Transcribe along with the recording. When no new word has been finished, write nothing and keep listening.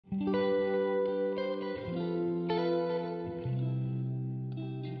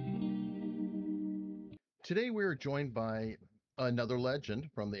Today we're joined by another legend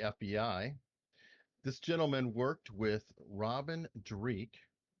from the FBI. This gentleman worked with Robin Dreeke,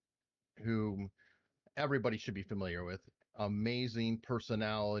 whom everybody should be familiar with. Amazing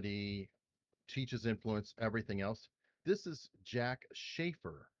personality, teaches influence, everything else. This is Jack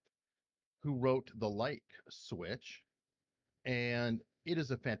Schafer, who wrote The Light Switch, and it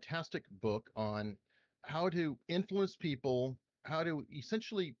is a fantastic book on how to influence people, how to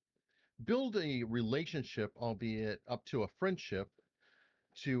essentially build a relationship, albeit up to a friendship,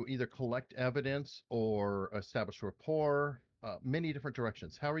 to either collect evidence or establish rapport, many different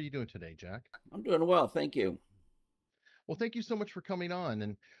directions. How are you doing today, Jack? I'm doing well, thank you. Well, thank you so much for coming on.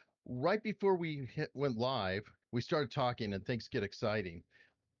 And right before went live, we started talking and things get exciting.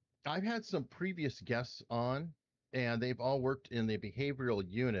 I've had some previous guests on, and they've all worked in the behavioral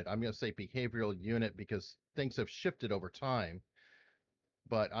unit. I'm going to say behavioral unit because things have shifted over time.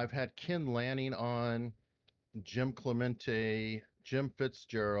 But I've had Ken Lanning on, Jim Clemente, Jim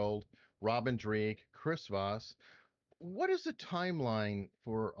Fitzgerald, Robin Drake, Chris Voss. What is the timeline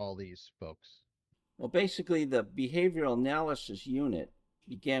for all these folks? Well, basically, the behavioral analysis unit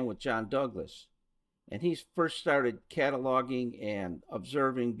began with John Douglas, and he first started cataloging and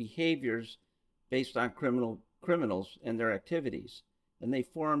observing behaviors based on criminals and their activities. And they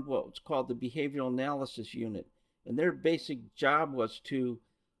formed what's called the behavioral analysis unit. And their basic job was to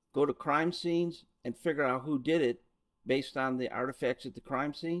go to crime scenes and figure out who did it based on the artifacts at the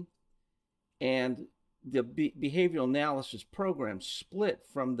crime scene. And the behavioral analysis program split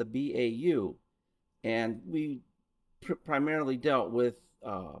from the BAU, and we primarily dealt with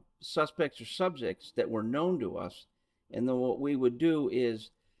suspects or subjects that were known to us. And then what we would do is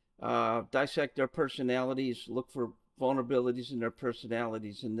dissect their personalities, look for vulnerabilities in their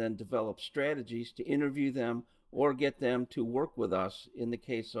personalities, and then develop strategies to interview them or get them to work with us in the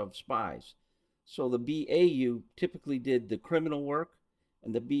case of spies. So the BAU typically did the criminal work,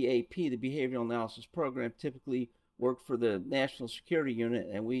 and the BAP, the Behavioral Analysis Program, typically worked for the National Security Unit,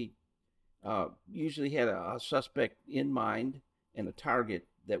 and we usually had a suspect in mind and a target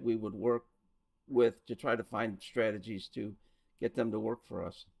that we would work with to try to find strategies to get them to work for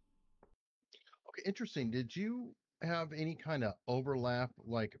us. Okay, interesting. Did you have any kind of overlap,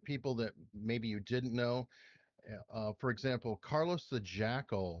 like people that maybe you didn't know? For example, Carlos the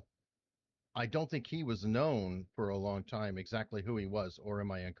Jackal, I don't think he was known for a long time exactly who he was, or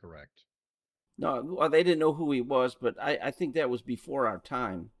am I incorrect? No, well, they didn't know who he was, but I think that was before our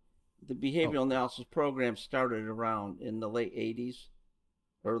time. The Oh, behavioral analysis program started around in the late 80s,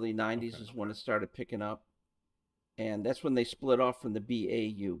 early 90s okay. is when it started picking up. And that's when they split off from the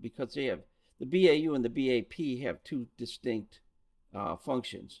BAU because they have the BAU and the BAP have two distinct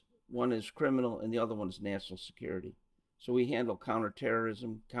functions. One is criminal, and the other one is national security. So we handle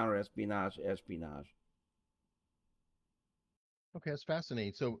counterterrorism, counterespionage, espionage. Okay, that's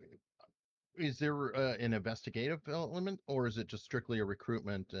fascinating. So, is there an investigative element, or is it just strictly a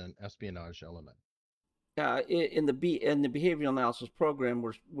recruitment and espionage element? In the behavioral analysis program,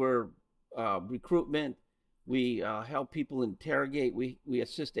 we're recruitment. We help people interrogate. We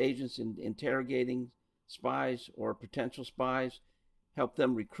assist agents in interrogating spies or potential spies. Help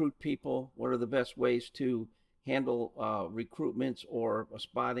them recruit people. What are the best ways to handle recruitments or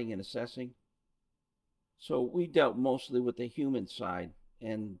spotting and assessing? So we dealt mostly with the human side,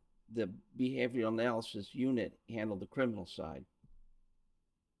 and the behavioral analysis unit handled the criminal side.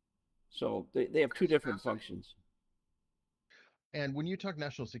 So they have Okay, two that's different fascinating. functions. And when you talk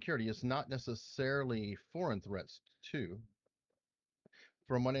national security, it's not necessarily foreign threats too.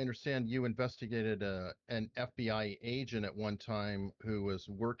 From what I understand, you investigated an FBI agent at one time who was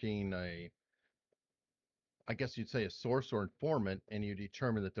working I guess you'd say a source or informant, and you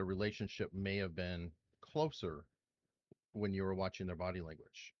determined that the relationship may have been closer when you were watching their body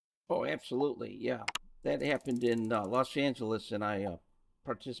language. Oh, absolutely. Yeah. That happened in Los Angeles, and I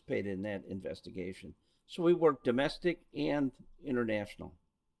participated in that investigation. So we work domestic and international,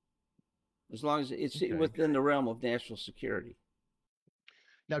 as long as it's Okay. within the realm of national security.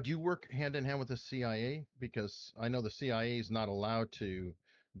 Now, do you work hand in hand with the CIA? Because I know the CIA is not allowed to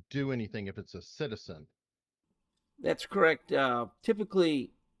do anything if it's a citizen. That's correct.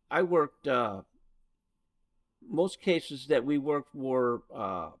 Typically, I worked, most cases that we worked were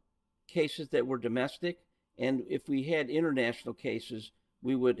cases that were domestic. And if we had international cases,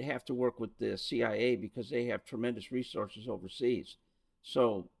 we would have to work with the CIA because they have tremendous resources overseas.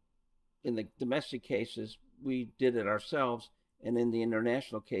 So in the domestic cases, we did it ourselves, and in the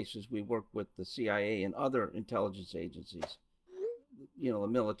international cases, we worked with the CIA and other intelligence agencies, the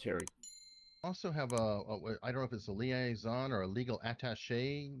military. Also have I don't know if it's a liaison or a legal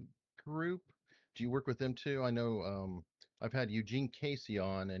attaché group. Do you work with them too? I know I've had Eugene Casey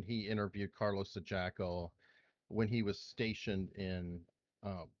on, and he interviewed Carlos Sajaco when he was stationed in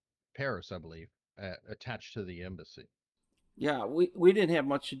uh, Paris, I believe, attached to the embassy. Yeah, we didn't have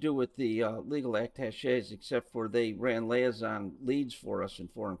much to do with the legal attaches except for they ran liaison leads for us in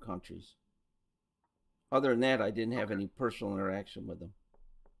foreign countries. Other than that, I didn't have Okay. any personal interaction with them.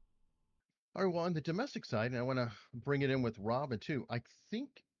 All right, well, on the domestic side, and I want to bring it in with Robin too. I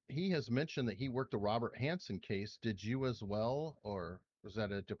think he has mentioned that he worked the Robert Hansen case. Did you as well, or was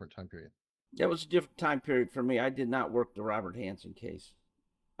that a different time period? That was a different time period for me. I did not work the Robert Hansen case.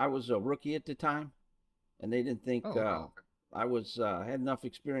 I was a rookie at the time, and they didn't think Oh, okay. I was had enough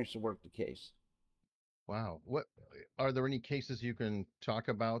experience to work the case. Wow. What are there any cases you can talk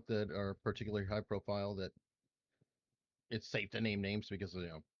about that are particularly high profile that it's safe to name names because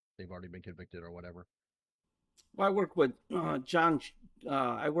they've already been convicted or whatever? Well, I worked with John.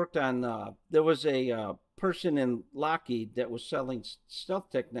 I worked on. There was a person in Lockheed that was selling stealth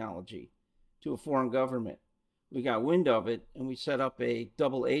technology to a foreign government. We got wind of it, and we set up a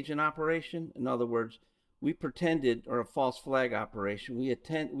double agent operation. In other words, we pretended, or a false flag operation.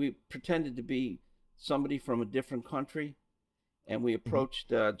 We pretended to be somebody from a different country, and we Hmm.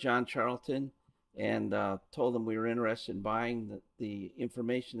 approached John Charlton and told him we were interested in buying the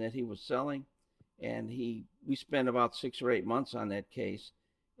information that he was selling. And we spent about 6 or 8 months on that case,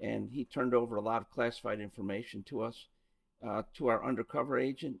 and he turned over a lot of classified information to us, to our undercover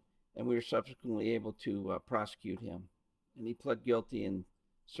agent, and we were subsequently able to prosecute him. And he pled guilty and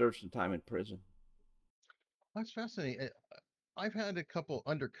served some time in prison. That's fascinating. I've had a couple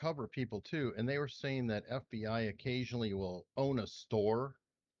undercover people too, and they were saying that FBI occasionally will own a store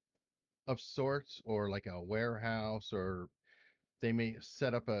of sorts or like a warehouse, or they may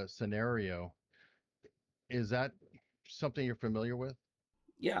set up a scenario. Is that something you're familiar with?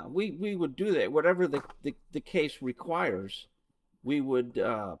 Yeah, we would do that. Whatever the case requires, we would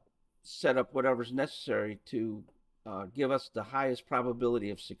set up whatever's necessary to give us the highest probability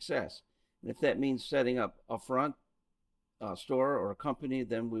of success. And if that means setting up a front store or a company,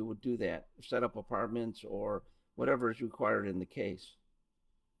 then we would do that. Set up apartments or whatever is required in the case.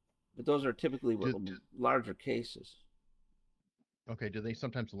 But those are typically Do, larger cases. okay, do they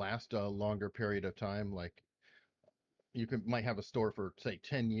sometimes last a longer period of time? Like you can might have a store for say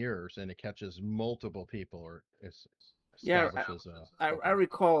 10 years and it catches multiple people or Yeah, establishes a I okay.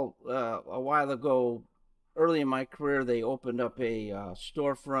 recall a while ago, early in my career, they opened up a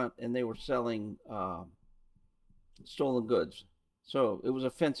storefront and they were selling stolen goods. So it was a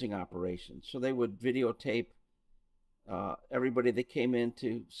fencing operation. So they would videotape everybody that came in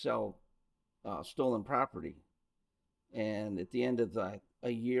to sell stolen property. And at the end of a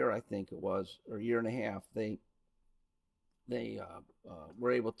year, I think it was, or a year and a half, they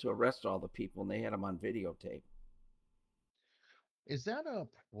were able to arrest all the people, and they had them on videotape. Is that a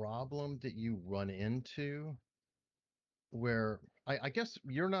problem that you run into where I guess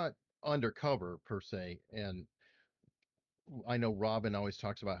you're not undercover per se, and I know Robin always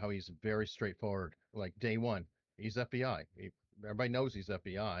talks about how he's very straightforward. Like day one, he's FBI. Everybody knows he's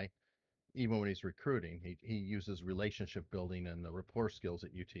FBI, even when he's recruiting. He uses relationship building and the rapport skills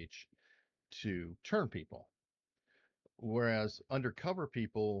that you teach to turn people. Whereas undercover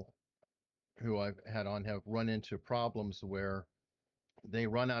people who I've had on have run into problems where they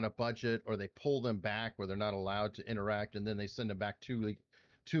run out of budget or they pull them back where they're not allowed to interact, and then they send them back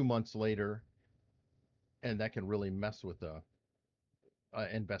 2 months later, and that can really mess with the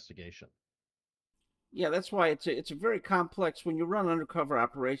investigation. Yeah, that's why it's a very complex. When you run undercover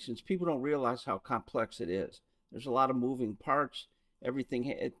operations, people don't realize how complex it is. There's a lot of moving parts. Everything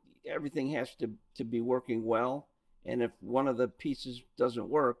has to be working well. And if one of the pieces doesn't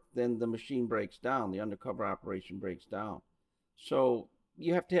work, then the machine breaks down. The undercover operation breaks down. So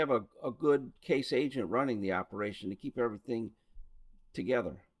you have to have a good case agent running the operation to keep everything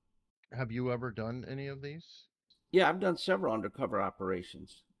together. Have you ever done any of these? Yeah, I've done several undercover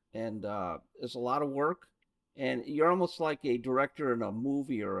operations, and it's a lot of work. And you're almost like a director in a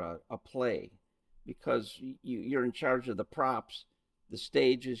movie or a play, because you're in charge of the props. The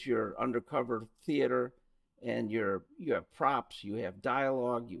stage is your undercover theater, and you have props, you have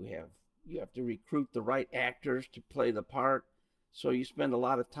dialogue, you have to recruit the right actors to play the part. So you spend a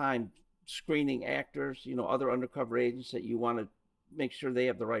lot of time screening actors, other undercover agents that you want to make sure they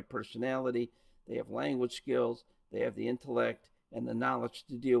have the right personality, they have language skills, they have the intellect and the knowledge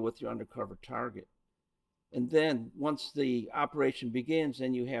to deal with your undercover target. And then once the operation begins,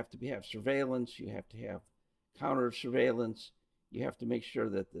 then you have to have surveillance, you have to have counter surveillance, you have to make sure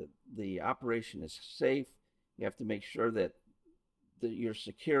that the operation is safe, you have to make sure that your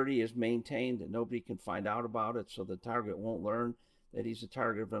security is maintained, that nobody can find out about it, so the target won't learn that he's a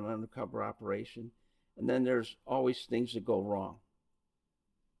target of an undercover operation. And then there's always things that go wrong.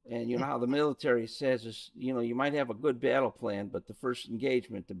 And you know how the military says is, you know, you might have a good battle plan, but the first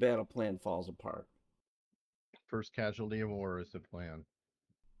engagement, the battle plan falls apart. First casualty of war is the plan.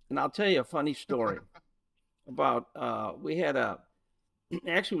 And I'll tell you a funny story about we had a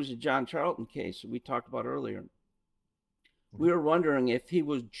actually it was a John Charlton case that we talked about earlier. We were wondering if he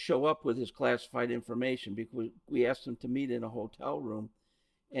would show up with his classified information because we asked him to meet in a hotel room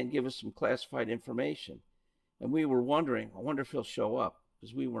and give us some classified information. And we were wondering, I wonder if he'll show up,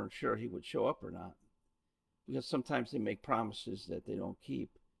 because we weren't sure he would show up or not. Because sometimes they make promises that they don't keep.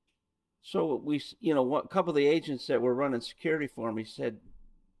 So we, you know, a couple of the agents that were running security for me said,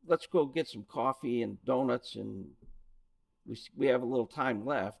 let's go get some coffee and donuts, and we have a little time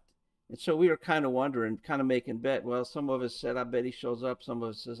left. And so we were kind of wondering, kind of making bet. Well, some of us said, I bet he shows up. Some of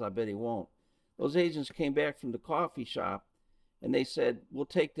us says, I bet he won't. Those agents came back from the coffee shop and they said, we'll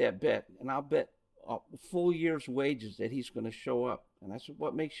take that bet. And I'll bet a full year's wages that he's going to show up. And I said,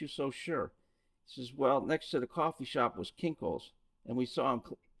 what makes you so sure? He says, well, next to the coffee shop was Kinko's. And we saw him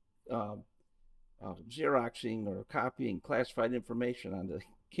Xeroxing or copying classified information on the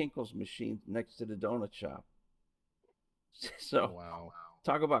Kinko's machine next to the donut shop. So, Wow.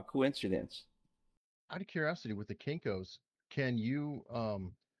 talk about coincidence. Out of curiosity, with the Kinkos, can you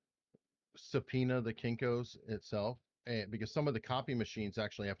subpoena the Kinkos itself? Because some of the copy machines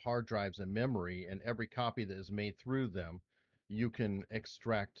actually have hard drives and memory, and every copy that is made through them, you can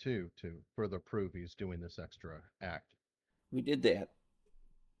extract to further prove he's doing this extra act. We did that,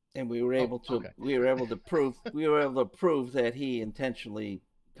 and we were Oh, able to okay. prove that he intentionally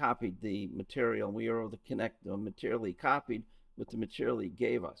copied the material. We were able to connect the material he copied with the material he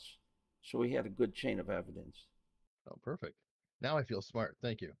gave us. So we had a good chain of evidence. Oh, perfect. Now I feel smart.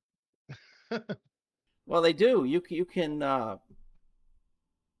 Thank you. Well, they do. You can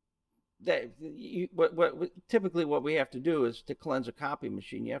what typically what we have to do is to cleanse a copy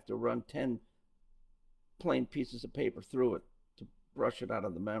machine. You have to run 10 plain pieces of paper through it to brush it out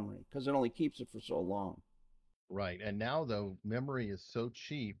of the memory because it only keeps it for so long. Right. And now, though, memory is so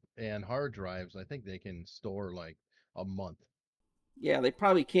cheap and hard drives, I think they can store like a month. Yeah, they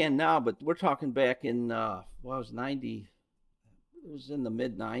probably can now, but we're talking back in well, it was 90. It was in the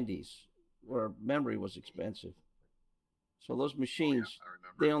mid 90s where memory was expensive. So those machines,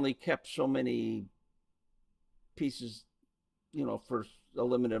 they only kept so many pieces, you know, for a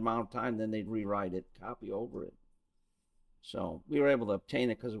limited amount of time. Then they'd rewrite it, copy over it. So we were able to obtain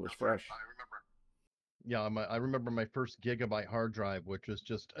it because it was fresh. Yeah, I remember my first gigabyte hard drive, which was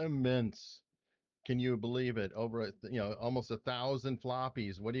just immense. Can you believe it? Over, almost 1,000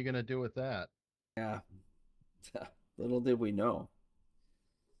 floppies. What are you going to do with that? Yeah, little did we know.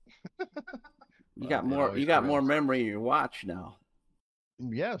 You Well, got it more. You always got more grows. memory in your watch now.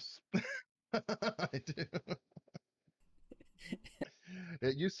 Yes, I do.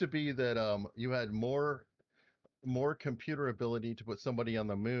 It used to be that you had more computer ability to put somebody on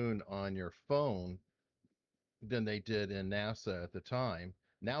the moon on your phone than they did in NASA at the time.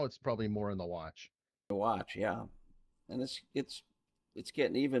 Now it's probably more in the watch. Your watch, yeah, and it's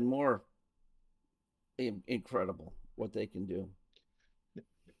getting even more incredible what they can do.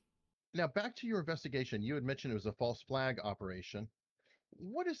 Now, back to your investigation. You had mentioned it was a false flag operation.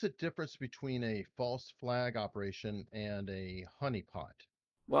 What is the difference between a false flag operation and a honeypot?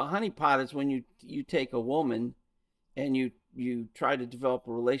 Well, honeypot is when you take a woman and you try to develop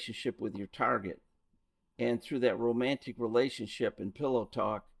a relationship with your target, and through that romantic relationship and pillow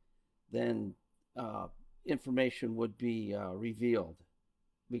talk, then information would be revealed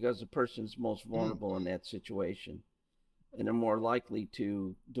because the person is most Mm, vulnerable in that situation and are more likely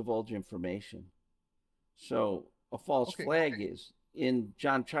to divulge information. So a false okay. flag is, in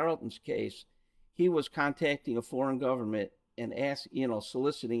John Charlton's case, he was contacting a foreign government and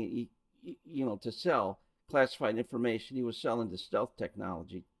soliciting, to sell classified information. He was selling the stealth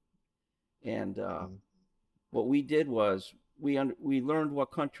technology. And Mm, what we did was we learned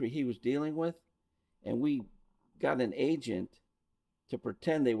what country he was dealing with, and we got an agent to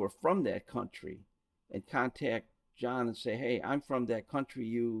pretend they were from that country and contact John and say, hey, I'm from that country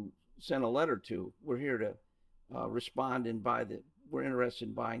you sent a letter to. We're here to respond and we're interested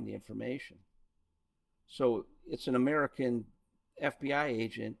in buying the information. So it's an American FBI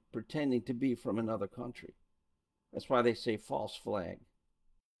agent pretending to be from another country. That's why they say false flag.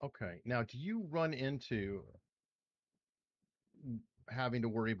 okay. Now, do you run into having to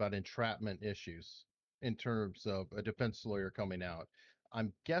worry about entrapment issues in terms of a defense lawyer coming out?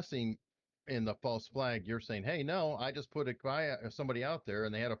 I'm guessing in the false flag, you're saying, hey, no, I just put a guy, somebody out there,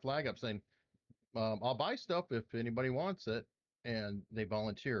 and they had a flag up saying, I'll buy stuff if anybody wants it, and they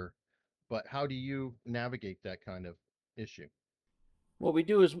volunteer. But how do you navigate that kind of issue? What we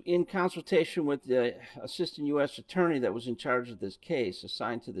do is, in consultation with the assistant U.S. attorney that was in charge of this case,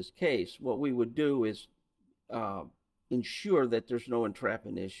 assigned to this case, what we would do is uh, ensure that there's no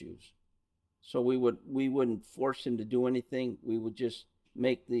entrapment issues. So we wouldn't force him to do anything. We would just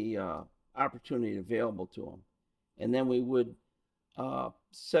make the opportunity available to him, and then we would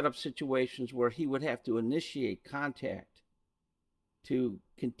set up situations where he would have to initiate contact to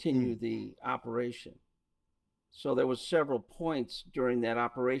continue the operation. So there was several points during that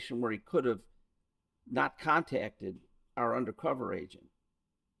operation where he could have not contacted our undercover agent,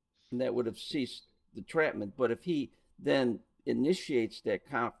 and that would have ceased the entrapment. But if he then initiates that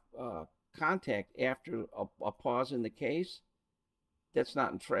contact after a pause in the case, that's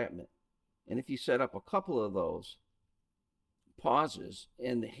not entrapment. And if you set up a couple of those pauses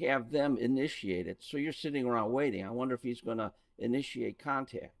and have them initiate it, so you're sitting around waiting, I wonder if he's going to initiate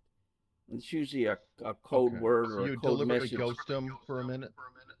contact. And it's usually a code word So or a you code deliberately message. ghost them for a minute?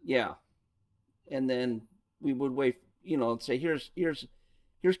 Yeah. And then we would wait, and say,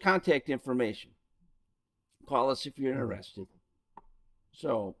 here's contact information. Call us if you're interested.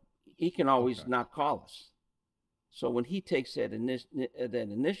 So he can always not call us. So when he takes that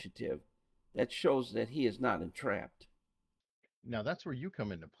initiative, that shows that he is not entrapped. Now that's where you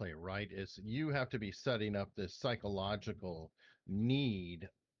come into play, right? Is you have to be setting up this psychological need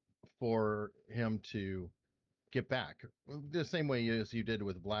for him to get back, the same way as you did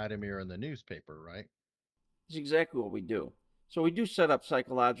with Vladimir in the newspaper, right? It's exactly what we do. So we do set up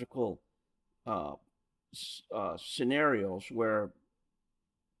psychological uh, scenarios where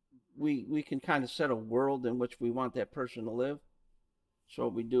we can kind of set a world in which we want that person to live. So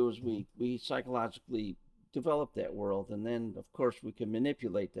what we do is we psychologically develop that world, and then of course we can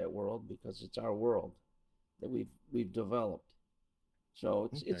manipulate that world because it's our world that we've developed. So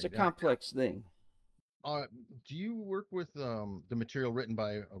it's a complex thing. Do you work with the material written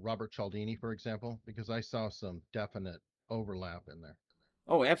by Robert Cialdini, for example? Because I saw some definite overlap in there.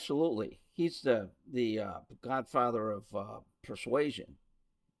 Oh, absolutely. He's the godfather of persuasion.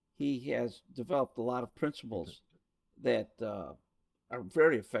 He has developed a lot of principles that are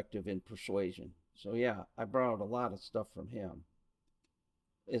very effective in persuasion. So yeah, I borrowed a lot of stuff from him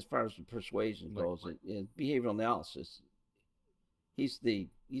as far as the persuasion goes. In behavioral analysis, he's the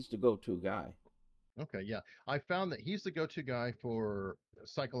go-to guy. Okay, yeah. I found that he's the go-to guy for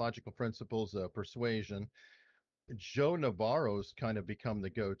psychological principles, persuasion. Joe Navarro's kind of become the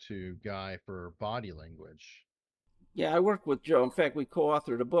go-to guy for body language. Yeah, I worked with Joe. In fact, we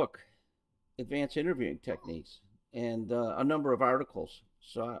co-authored a book, Advanced Interviewing Techniques, and a number of articles.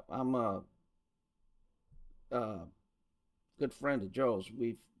 So I'm a good friend of Joe's.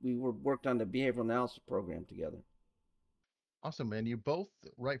 We worked on the behavioral analysis program together. Awesome, man. You both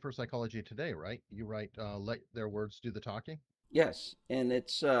write for Psychology Today, right? You write Let Their Words Do the Talking? Yes, and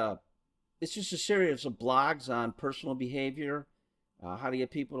it's just a series of blogs on personal behavior, how to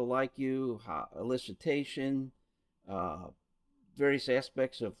get people to like you, elicitation, uh, various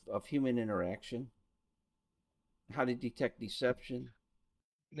aspects of human interaction, how to detect deception.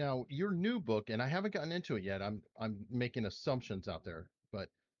 Now, your new book, and I haven't gotten into it yet. I'm making assumptions out there, but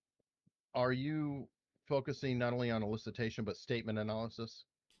are you focusing not only on elicitation but statement analysis?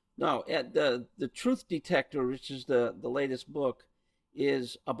 No, the Truth Detector, which is the latest book,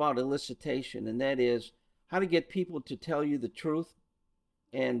 is about elicitation, and that is how to get people to tell you the truth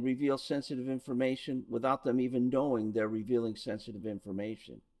and reveal sensitive information without them even knowing they're revealing sensitive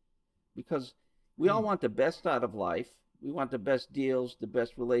information. Because we all want the best out of life. We want the best deals, the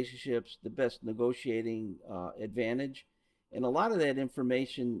best relationships, the best negotiating advantage, and a lot of that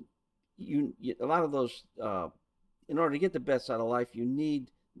information, a lot of those, in order to get the best out of life, you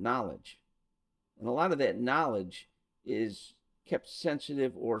need knowledge, and a lot of that knowledge is kept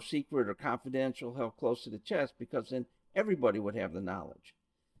sensitive or secret or confidential, held close to the chest, because then everybody would have the knowledge.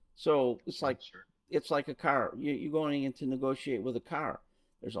 So it's like a car. You're going in to negotiate with a car.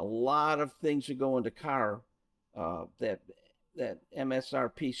 There's a lot of things that go into car. That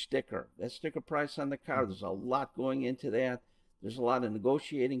MSRP sticker, that sticker price on the car. There's a lot going into that. There's a lot of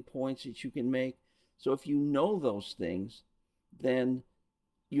negotiating points that you can make. So if you know those things, then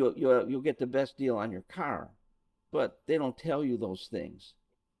you'll get the best deal on your car. But they don't tell you those things.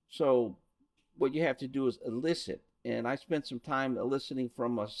 So what you have to do is elicit. And I spent some time eliciting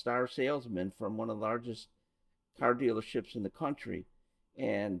from a star salesman from one of the largest car dealerships in the country.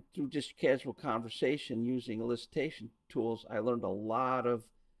 And through just casual conversation using elicitation tools, I learned a lot of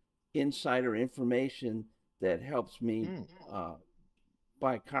insider information that helps me Mm,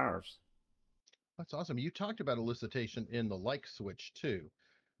 buy cars. that's awesome. You talked about elicitation in the like switch too.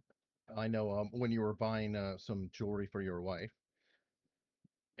 I know when you were buying some jewelry for your wife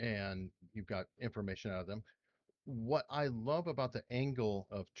and you've got information out of them. What I love about the angle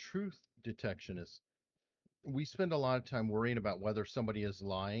of truth detection is we spend a lot of time worrying about whether somebody is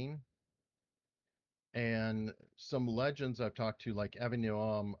lying. And some legends I've talked to, like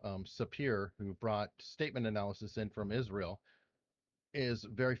Avinoam Sapir, who brought statement analysis in from Israel, is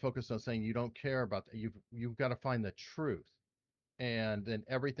very focused on saying you don't care about that. You've got to find the truth, and then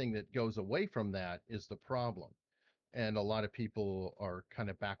everything that goes away from that is the problem. And a lot of people are kind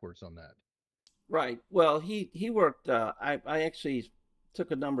of backwards on that. Right. Well, he worked. I actually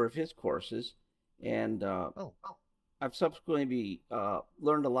took a number of his courses, and Oh, I've subsequently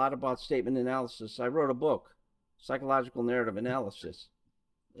learned a lot about statement analysis. I wrote a book, Psychological Narrative Analysis.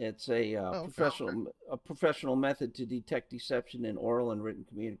 It's oh, okay. professional method to detect deception in oral and written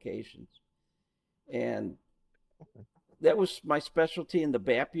communications, and Okay. that was my specialty in the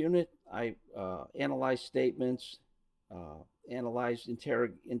BAP unit. I analyzed statements, analyzed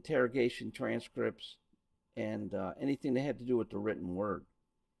interrogation transcripts, and anything that had to do with the written word.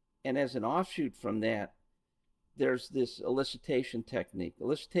 And as an offshoot from that, there's this elicitation technique.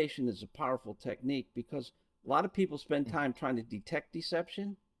 Elicitation is a powerful technique because a lot of people spend time trying to detect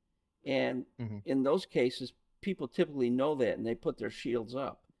deception. And Mm-hmm. in those cases, people typically know that and they put their shields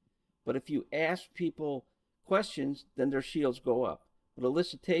up. But if you ask people questions, then their shields go up. But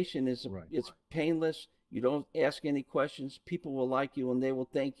elicitation is Right. it's painless. You don't ask any questions. People will like you and they will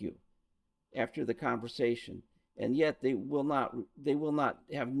thank you after the conversation. And yet they will not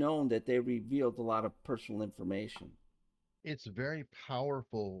have known that they revealed a lot of personal information. It's very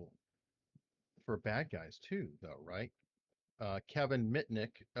powerful for bad guys too, though, right? Kevin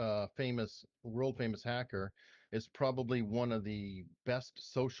Mitnick, famous world famous hacker, is probably one of the best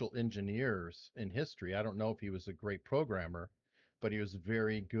social engineers in history. I don't know if he was a great programmer, but he was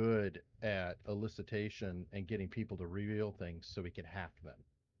very good at elicitation and getting people to reveal things so he could hack them.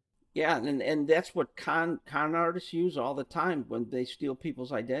 Yeah, and that's what con artists use all the time when they steal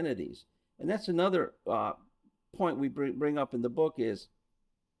people's identities. And that's another point we bring up in the book is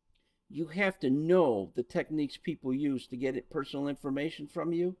you have to know the techniques people use to get personal information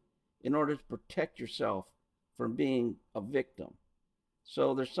from you in order to protect yourself from being a victim.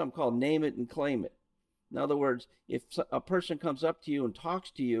 So there's something called name it and claim it. In other words, if a person comes up to you and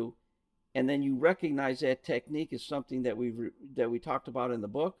talks to you, and then you recognize that technique as something that we talked about in the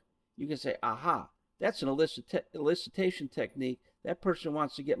book, you can say, "Aha, that's an elicitation technique. That person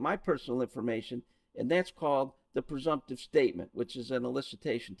wants to get my personal information, and that's called the presumptive statement, which is an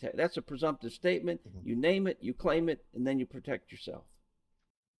elicitation technique. That's a presumptive statement. Mhm. You name it, you claim it, and then you protect yourself."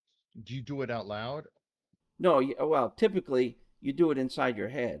 Do you do it out loud? No, well, typically you do it inside your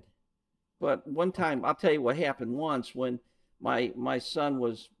head. But one time, Okay. I'll tell you what happened once when my son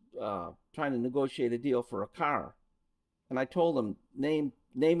was trying to negotiate a deal for a car, and I told him name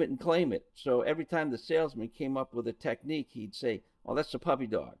it and claim it. So every time the salesman came up with a technique, he'd say, "Oh, that's a puppy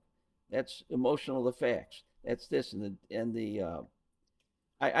dog. That's emotional effects. That's this and the."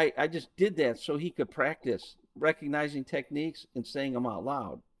 I just did that so he could practice recognizing techniques and saying them out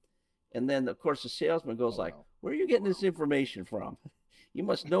loud. And then of course the salesman goes Oh like, wow. "Where are you getting this information from? You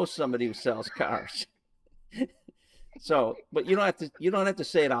must know somebody who sells cars." So, but you don't have to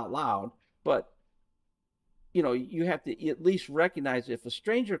say it out loud, but you have to at least recognize if a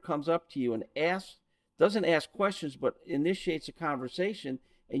stranger comes up to you and doesn't ask questions, but initiates a conversation,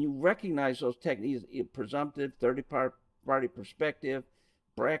 and you recognize those techniques, presumptive, party perspective,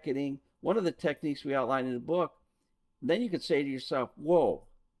 bracketing, one of the techniques we outline in the book, then you could say to yourself, "Whoa,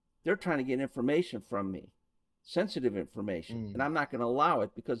 they're trying to get information from me, sensitive information, and Mm. I'm not going to allow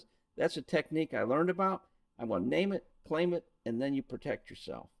it because that's a technique I learned about. I'm going to name it, claim it, and then you protect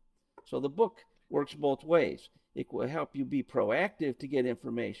yourself." So the book works both ways. It will help you be proactive to get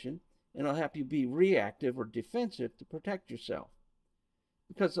information, and it'll help you be reactive or defensive to protect yourself.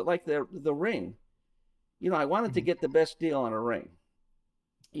 Because like the ring, I wanted to Mhm. get the best deal on a ring.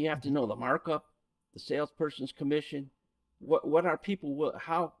 You have to know the markup, the salesperson's commission. What are people?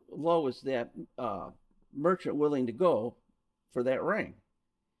 How low is that merchant willing to go for that ring?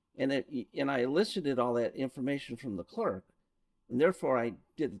 And I elicited all that information from the clerk, and therefore I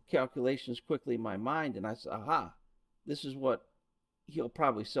did the calculations quickly in my mind, and I said, "Aha, this is what he'll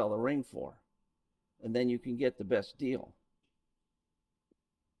probably sell the ring for," and then you can get the best deal.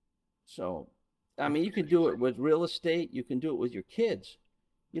 So, I mean, you can Interesting. do it with real estate. You can do it with your kids.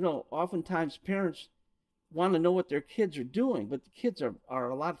 Oftentimes parents want to know what their kids are doing, but the kids are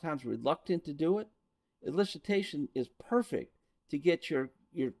a lot of times reluctant to do it. Elicitation is perfect to get your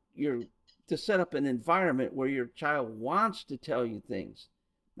to set up an environment where your child wants to tell you things,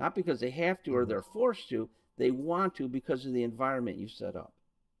 not because they have to or they're forced to. They want to because of the environment you set up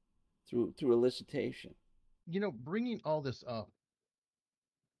through elicitation. Bringing all this up,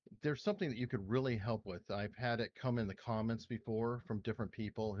 there's something that you could really help with. I've had it come in the comments before from different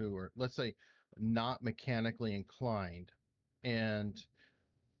people who are, let's say, not mechanically inclined, and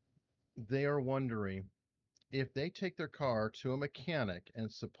they are wondering if they take their car to a mechanic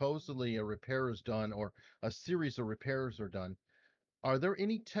and supposedly a repair is done or a series of repairs are done, are there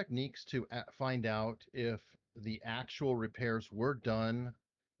any techniques to find out if the actual repairs were done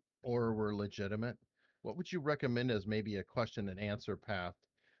or were legitimate? What would you recommend as maybe a question and answer path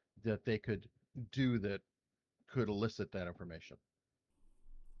that they could do that could elicit that information?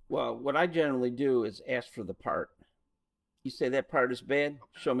 Well, what I generally do is ask for the part. You say that part is bad,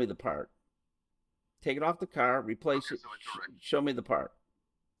 show me the part. Take it off the car, replace it, show me the part.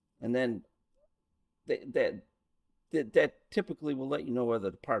 And then that typically will let you know whether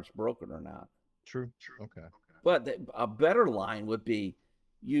the part's broken or not. True. Okay. But a better line would be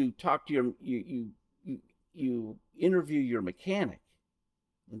you talk to you interview your mechanic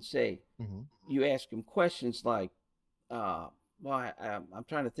and say, you ask him questions like, well, I'm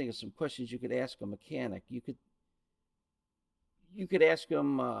trying to think of some questions you could ask a mechanic. You could ask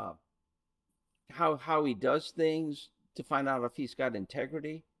him how he does things to find out if he's got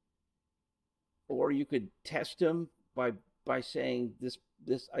integrity, or you could test him by saying this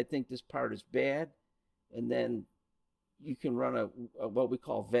I think this part is bad, and then you can run a what we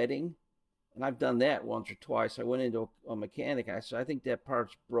call vetting. And I've done that once or twice. I went into a mechanic and I said, I think that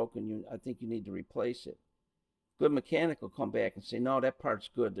part's broken. I think you need to replace it. Good mechanic will come back and say, no, that part's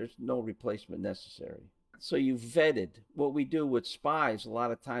good. There's no replacement necessary. So you vetted. What we do with spies a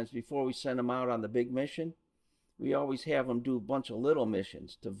lot of times before we send them out on the big mission, we always have them do a bunch of little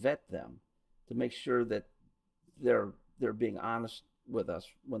missions to vet them, to make sure that they're being honest with us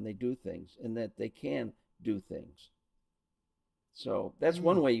when they do things and that they can do things. So that's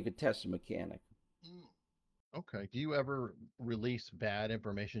one way you could test a mechanic. Okay. Do you ever release bad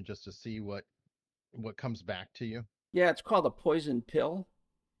information just to see what comes back to you? Yeah, it's called a poison pill.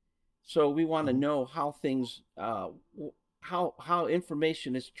 So we want to know how things, how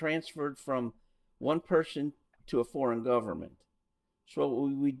information is transferred from one person to a foreign government. So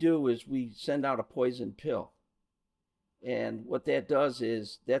what we do is we send out a poison pill. And what that does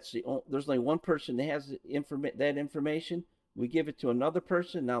is there's only one person that has that information. We give it to another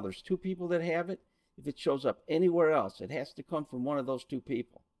person. Now there's two people that have it. If it shows up anywhere else, it has to come from one of those two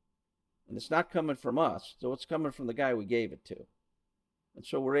people. And it's not coming from us, so it's coming from the guy we gave it to. And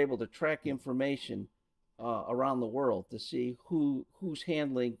so we're able to track information around the world to see who's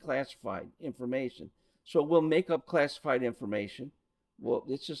handling classified information. So we'll make up classified information. Well,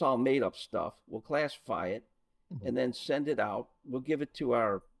 it's just all made up stuff. We'll classify it and then send it out. We'll give it to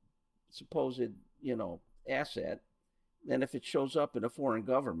our supposed, asset. Then if it shows up in a foreign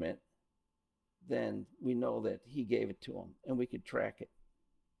government, then we know that he gave it to him and we could track it.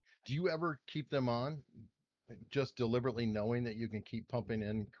 Do you ever keep them on, just deliberately knowing that you can keep pumping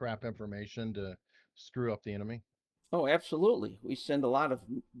in crap information to screw up the enemy? Oh, absolutely. We send a lot of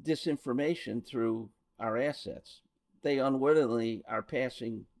disinformation through our assets. They unwittingly are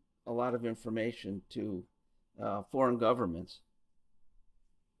passing a lot of information to foreign governments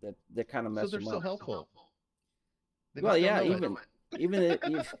that kind of mess so they're them so up. helpful. Well, yeah, even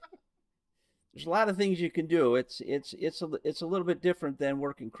there's a lot of things you can do. It's a little bit different than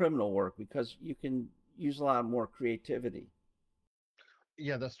working criminal work because you can use a lot more creativity.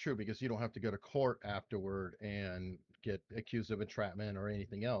 Yeah, that's true, because you don't have to go to court afterward and get accused of entrapment or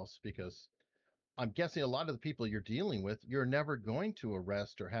anything else, because I'm guessing a lot of the people you're dealing with, you're never going to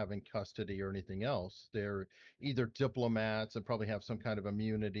arrest or have in custody or anything else. They're either diplomats and probably have some kind of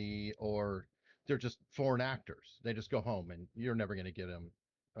immunity, or they're just foreign actors. They just go home and you're never going to get them.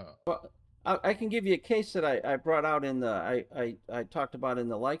 Well, I can give you a case that I brought out in the I talked about in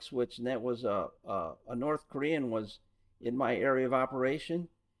the Like Switch, and that was a North Korean was in my area of operation,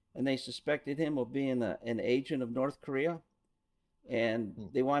 and they suspected him of being an agent of North Korea, and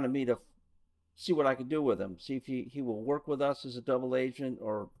they wanted me to see what I could do with him, see if he will work with us as a double agent,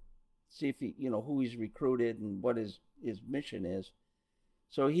 or see if he who he's recruited and what his mission is.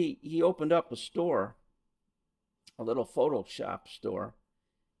 So he opened up a store, a little Photoshop store,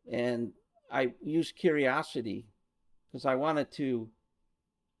 and I used curiosity because I wanted to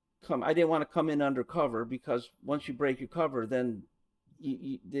I didn't want to come in undercover, because once you break your cover, then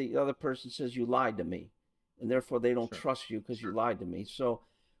the other person says you lied to me, and therefore they don't Sure. trust you because you lied to me. So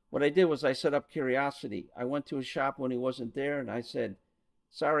what I did was I set up curiosity. I went to his shop when he wasn't there, and I said,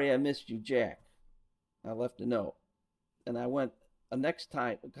 "Sorry, I missed you, Jack." I left a note, and I went a next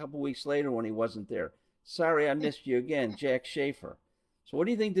time, a couple weeks later when he wasn't there. "Sorry, I missed you again, Jack Schafer." So what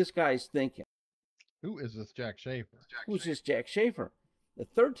do you think this guy's thinking? Who is this Jack Schafer? Who's this Jack Schafer? The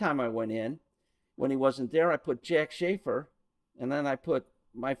third time I went in, when he wasn't there, I put Jack Schafer, and then I put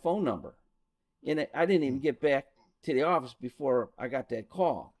my phone number. In it, I didn't even get back to the office before I got that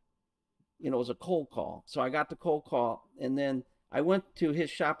call. It was a cold call. So I got the cold call, and then I went to his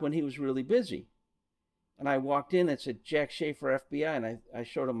shop when he was really busy. And I walked in and said, "Jack Schafer, FBI," and I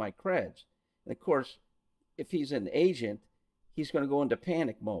showed him my creds. And of course, if he's an agent, he's going to go into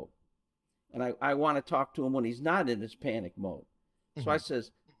panic mode. And I want to talk to him when he's not in his panic mode. So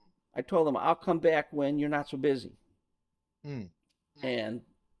I told him, "I'll come back when you're not so busy." And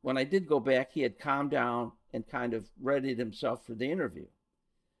when I did go back, he had calmed down and kind of readied himself for the interview.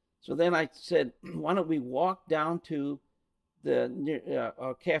 So then I said, "Why don't we walk down to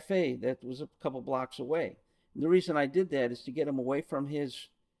the cafe that was a couple blocks away?" And the reason I did that is to get him away from his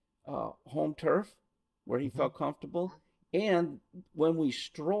home turf where he felt comfortable. And when we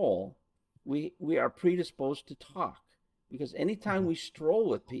stroll, we are predisposed to talk, because anytime we stroll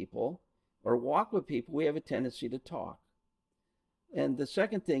with people or walk with people, we have a tendency to talk. And the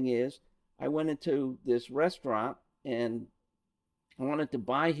second thing is, I went into this restaurant and I wanted to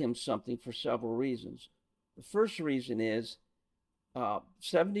buy him something for several reasons. The first reason is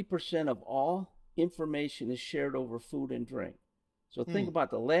 70% of all information is shared over food and drink. So think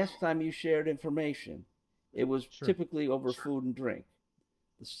about the last time you shared information. It was typically over food and drink.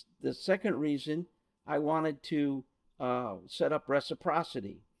 The second reason, I wanted to set up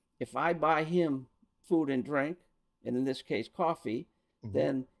reciprocity. If I buy him food and drink, and in this case coffee,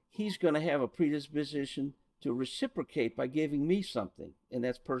 then he's going to have a predisposition to reciprocate by giving me something, and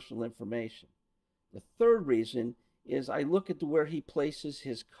that's personal information. The third reason is I look at where he places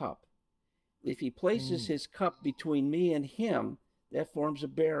his cup. If he places his cup between me and him, that forms a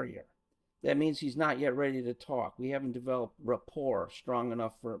barrier. That means he's not yet ready to talk. We haven't developed rapport strong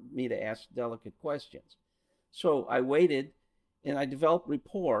enough for me to ask delicate questions. So I waited, and I developed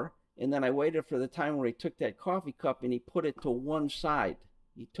rapport, and then I waited for the time where he took that coffee cup and he put it to one side.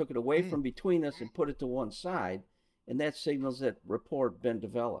 He took it away from between us and put it to one side, and that signals that rapport had been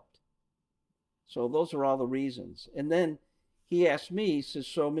developed. So those are all the reasons. And then he asked me, he says,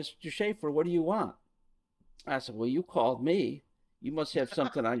 "So, Mr. Schafer, what do you want?" I said, "Well, you called me. You must have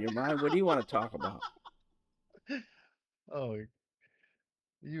something on your mind. What do you want to talk about?" Oh,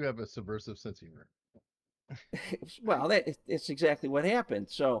 you have a subversive sense of humor. Well, it's exactly what happened.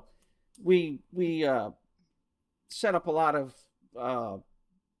 So we set up a lot of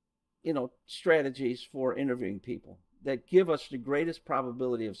strategies for interviewing people that give us the greatest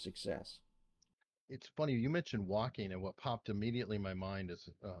probability of success. It's funny you mentioned walking, and what popped immediately in my mind is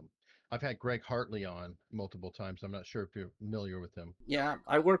I've had Greg Hartley on multiple times. I'm not sure if you're familiar with him. Yeah,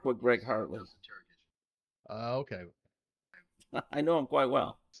 I work with Greg Hartley. Okay. I know him quite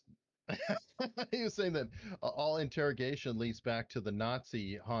well. He was saying that all interrogation leads back to the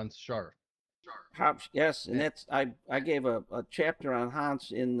Nazi Hans Scharf. Yes, and that's I gave a chapter on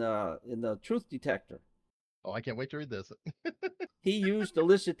Hans in the Truth Detector. Oh, I can't wait to read this. He used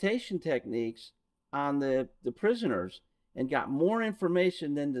elicitation techniques on the prisoners and got more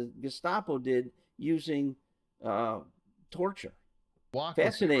information than the Gestapo did using torture.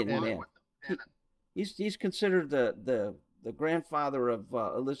 Fascinating man. He's considered the grandfather of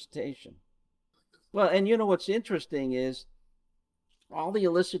elicitation. Well, and you know what's interesting is all the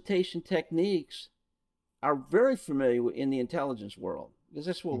elicitation techniques are very familiar in the intelligence world, because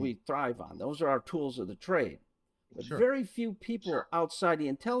that's what we thrive on. Those are our tools of the trade. But very few people outside the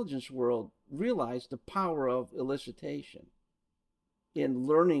intelligence world realize the power of elicitation in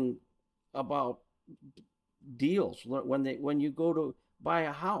learning about deals. When you go to buy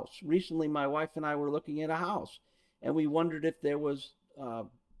a house. Recently, my wife and I were looking at a house, and we wondered if there was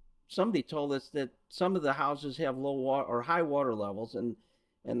somebody told us that some of the houses have low water or high water levels, and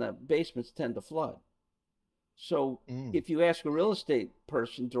the basements tend to flood. So if you ask a real estate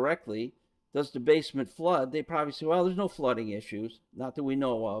person directly, does the basement flood? They probably say, "Well, there's no flooding issues, not that we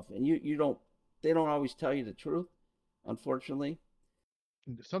know of." And they don't always tell you the truth, unfortunately.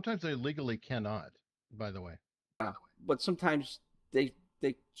 Sometimes they legally cannot, by the way. But sometimes they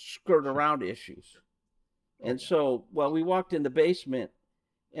skirt around issues. And so, well, we walked in the basement,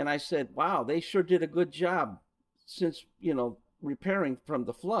 and I said, "Wow, they sure did a good job since, repairing from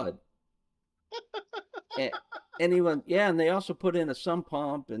the flood." And he went, yeah, and they also put in a sump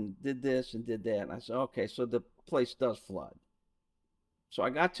pump and did this and did that. And I said, okay, so the place does flood. So I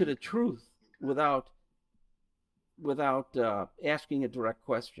got to the truth without asking a direct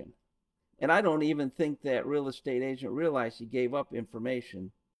question. And I don't even think that real estate agent realized he gave up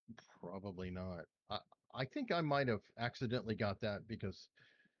information. Probably not. I think I might have accidentally got that because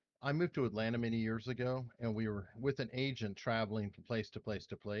I moved to Atlanta many years ago and we were with an agent traveling from place to place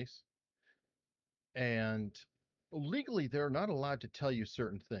to place. And legally, they're not allowed to tell you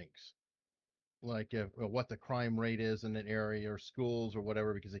certain things, like if, what the crime rate is in an area or schools or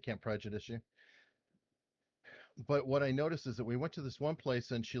whatever, because they can't prejudice you. But what I noticed is that we went to this one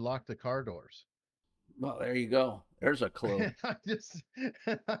place and she locked the car doors. Well, there you go. There's a clue.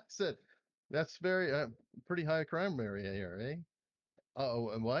 And I said, that's very, pretty high crime area here, eh? Oh,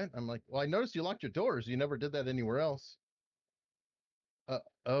 and what? I'm like, well, I noticed you locked your doors. You never did that anywhere else. Uh,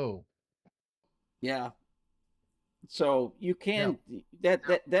 oh, Yeah. So you now, can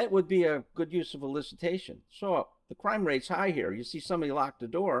that would be a good use of elicitation. So the crime rate's high here. You see somebody lock the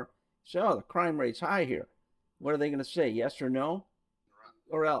door. So oh, the crime rate's high here. What are they going to say? Yes or no?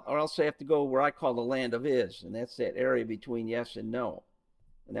 Or else they have to go where I call the land of is, and that's that area between yes and no.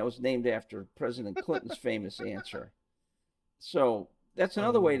 And that was named after President Clinton's famous answer. So that's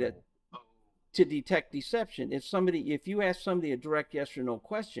another way oh, to detect deception. If you ask somebody a direct yes or no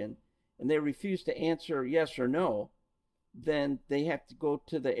question and they refuse to answer yes or no, then they have to go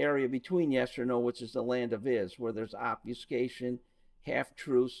to the area between yes or no, which is the land of is, where there's obfuscation, half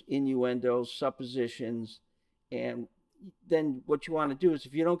truths, innuendos, suppositions. And then what you want to do is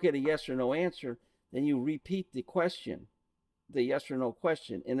if you don't get a yes or no answer, then you repeat the question, the yes or no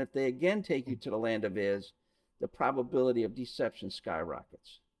question. And if they again take you to the land of is, the probability of deception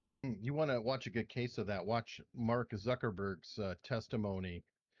skyrockets. you want to watch a good case of that? Watch Mark Zuckerberg's testimony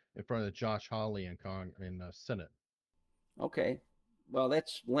in front of Josh Hawley in Senate. Okay. Well,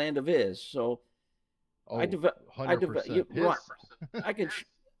 that's land of is. So I Oh, develop. I develop. 100%. You want? His, I can.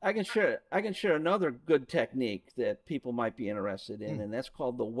 I can share another good technique that people might be interested in, mm, and that's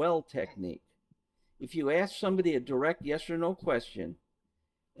called the well technique. If you ask somebody a direct yes or no question,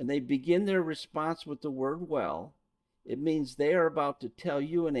 and they begin their response with the word well, it means they are about to tell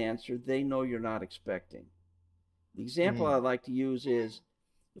you an answer they know you're not expecting. The example I mm, like to use is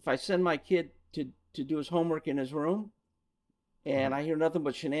if I send my kid to do his homework in his room, and mhm. I hear nothing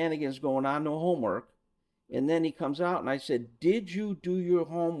but shenanigans going on, no homework. And then he comes out and I said, "Did you do your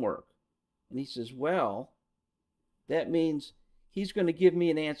homework?" And he says, "Well," that means he's going to give me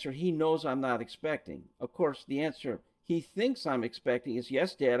an answer he knows I'm not expecting. Of course, the answer he thinks I'm expecting is,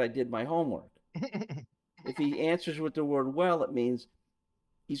 "Yes, Dad, I did my homework." If he answers with the word well, it means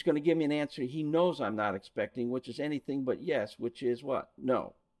he's going to give me an answer he knows I'm not expecting, which is anything but yes, which is what?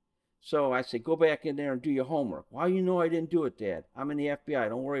 No. So I say, go back in there and do your homework. Why you know I didn't do it, Dad? I'm in the FBI.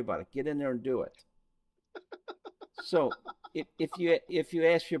 Don't worry about it. Get in there and do it. So if you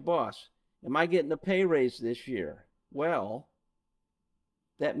ask your boss, am I getting a pay raise this year? Well,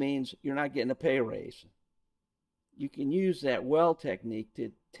 that means you're not getting a pay raise. You can use that well technique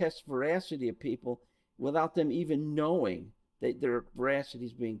to test veracity of people without them even knowing that their veracity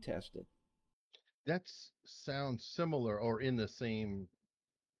is being tested. That sounds similar or in the same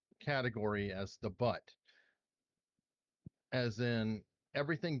category as the but, as in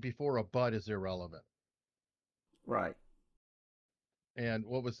everything before a but is irrelevant. Right. And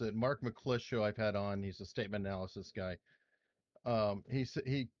what was it? Mark McClish, who I've had on, he's a statement analysis guy.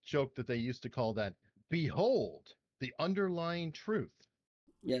 He joked that they used to call that "behold the underlying truth."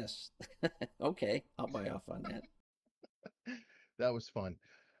 Yes. Okay. I'll buy off on that. That was fun.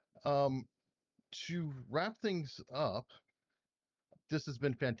 Um, to wrap things up, this has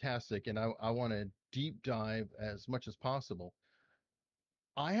been fantastic, and I want to deep dive as much as possible.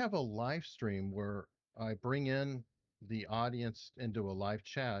 I have a live stream where I bring in the audience into a live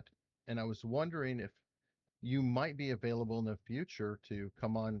chat, and I was wondering if you might be available in the future to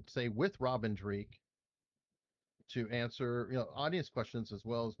come on, say, with Robin Dreek to answer, audience questions as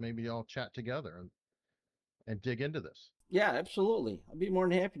well as maybe all chat together and dig into this. Yeah, absolutely. I'd be more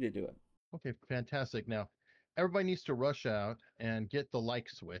than happy to do it. Okay, fantastic. Now, everybody needs to rush out and get the like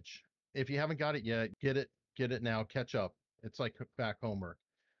switch. If you haven't got it yet, get it now, catch up. It's like back homework.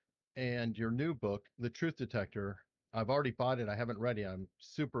 And your new book, The Truth Detector, I've already bought it. I haven't read it. I'm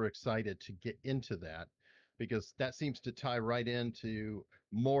super excited to get into that because that seems to tie right into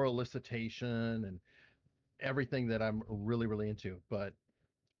moral elicitation and everything that I'm really, really into. But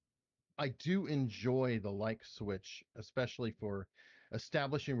I do enjoy the like switch, especially for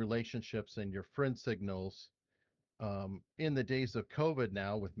establishing relationships and your friend signals. In the days of COVID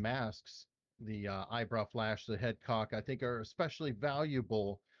now with masks, the eyebrow flash, the head cock, I think are especially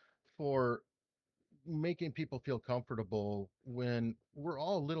valuable for making people feel comfortable when we're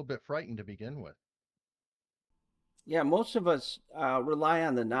all a little bit frightened to begin with. Yeah, most of us rely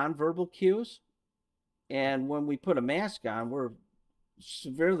on the nonverbal cues, and when we put a mask on, we're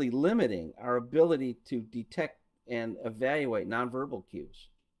severely limiting our ability to detect and evaluate nonverbal cues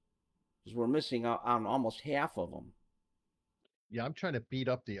because we're missing out on almost half of them. Yeah, I'm trying to beat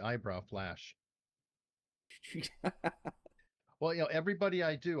up the eyebrow flash. Well, everybody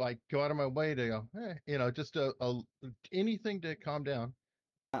I do, I go out of my way to go, just anything to calm down.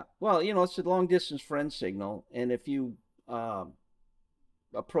 Well, it's a long distance friend signal, and if you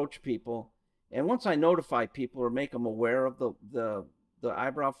approach people, and once I notify people or make them aware of the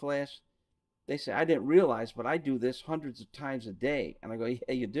eyebrow flash, they say, I didn't realize, but I do this hundreds of times a day. And I go, yeah,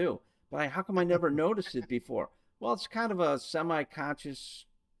 you do. But how come I never noticed it before? Well, it's kind of a semi conscious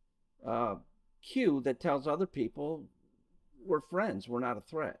uh, cue that tells other people we're friends, we're not a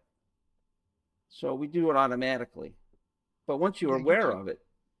threat. So we do it automatically. But once you're Yeah, you aware talk. of it,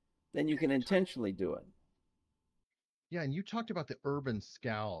 then you can intentionally do it. Yeah, and you talked about the urban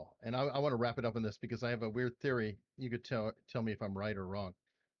scowl, and I want to wrap it up on this because I have a weird theory. You could tell me if I'm right or wrong.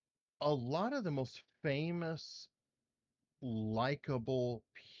 A lot of the most famous, likable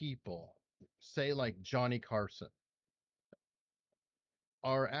people, say like Johnny Carson,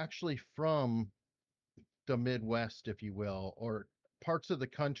 are actually from the Midwest, if you will, or parts of the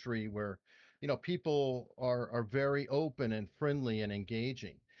country where, people are very open and friendly and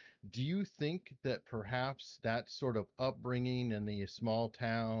engaging. Do you think that perhaps that sort of upbringing in the small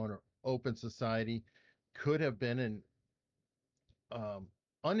town or open society could have been an um,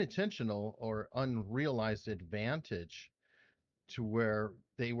 unintentional or unrealized advantage to where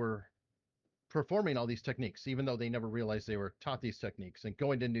they were performing all these techniques, even though they never realized they were taught these techniques? And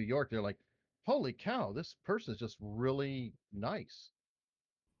going to New York, they're like, holy cow, this person is just really nice.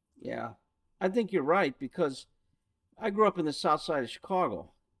 Yeah. I think you're right because I grew up in the south side of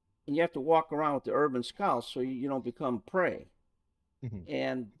Chicago and you have to walk around with the urban scout so you don't become prey. Mhm.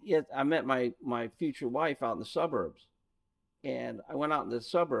 And yet I met my future wife out in the suburbs. And I went out in the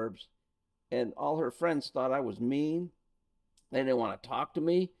suburbs and all her friends thought I was mean. They didn't want to talk to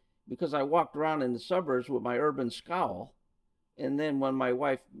me because I walked around in the suburbs with my urban scowl. And then when my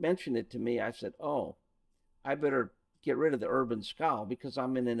wife mentioned it to me, I said, oh, I better get rid of the urban scowl because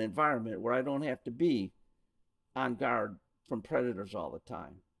I'm in an environment where I don't have to be on guard from predators all the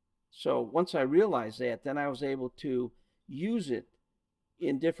time. So once I realized that, then I was able to use it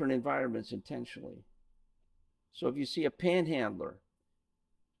in different environments intentionally. So if you see a panhandler,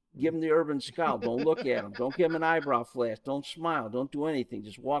 give him the urban scowl. Don't look at him. Don't give him an eyebrow flash. Don't smile. Don't do anything.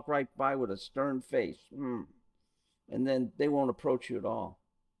 Just walk right by with a stern face. And then they won't approach you at all.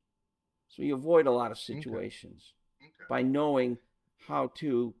 So you avoid a lot of Okay. situations by knowing how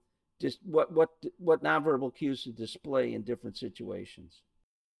to just what nonverbal cues to display in different situations.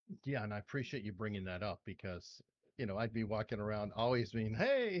 Yeah, and I appreciate you bringing that up because, I'd be walking around always being,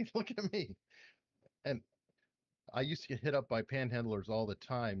 hey, look at me. And I used to get hit up by panhandlers all the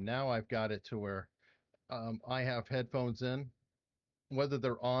time. Now I've got it to where I have headphones in, whether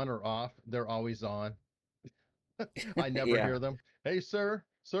they're on or off, they're always on. I never Yeah, hear them. Hey, sir,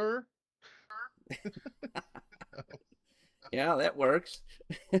 sir. yeah, that works.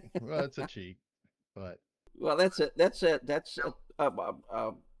 Well, it's a cheat, but Well, that's a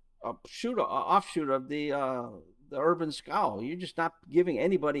offshoot of the urban scowl. You're just not giving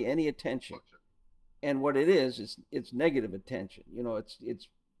anybody any attention, and what it is it's negative attention. It's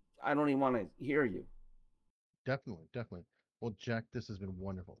I don't even want to hear you. definitely, definitely. Well, Jack, this has been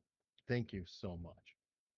wonderful. Thank you so much.